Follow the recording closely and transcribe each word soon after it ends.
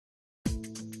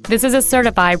This is a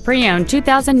certified pre-owned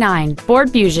 2009 Ford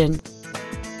Fusion.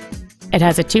 It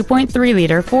has a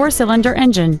 2.3-liter four-cylinder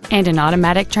engine and an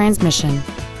automatic transmission.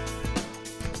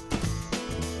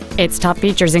 Its top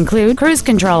features include cruise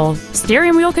control,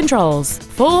 steering wheel controls,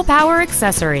 full power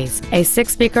accessories, a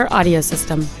 6-speaker audio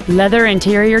system, leather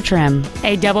interior trim,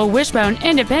 a double wishbone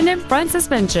independent front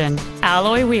suspension,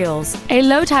 alloy wheels, a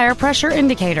low tire pressure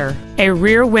indicator, a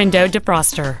rear window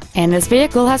defroster, and this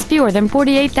vehicle has fewer than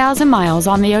 48,000 miles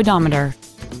on the odometer.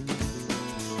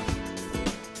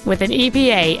 With an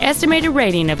EPA estimated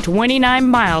rating of 29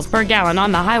 miles per gallon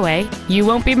on the highway, you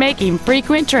won't be making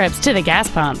frequent trips to the gas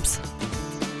pumps.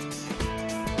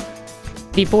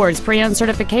 The Ford's pre-owned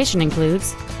certification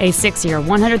includes a 6-year,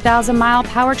 100,000-mile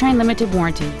powertrain limited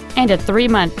warranty and a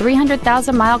 3-month,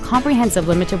 300,000-mile comprehensive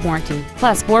limited warranty,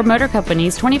 plus Ford Motor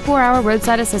Company's 24-hour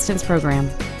roadside assistance program.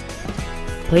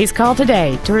 Please call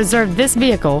today to reserve this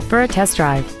vehicle for a test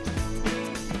drive.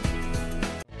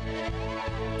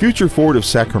 Future Ford of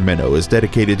Sacramento is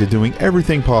dedicated to doing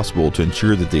everything possible to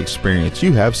ensure that the experience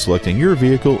you have selecting your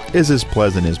vehicle is as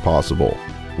pleasant as possible.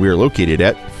 We are located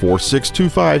at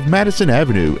 4625 Madison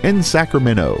Avenue in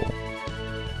Sacramento.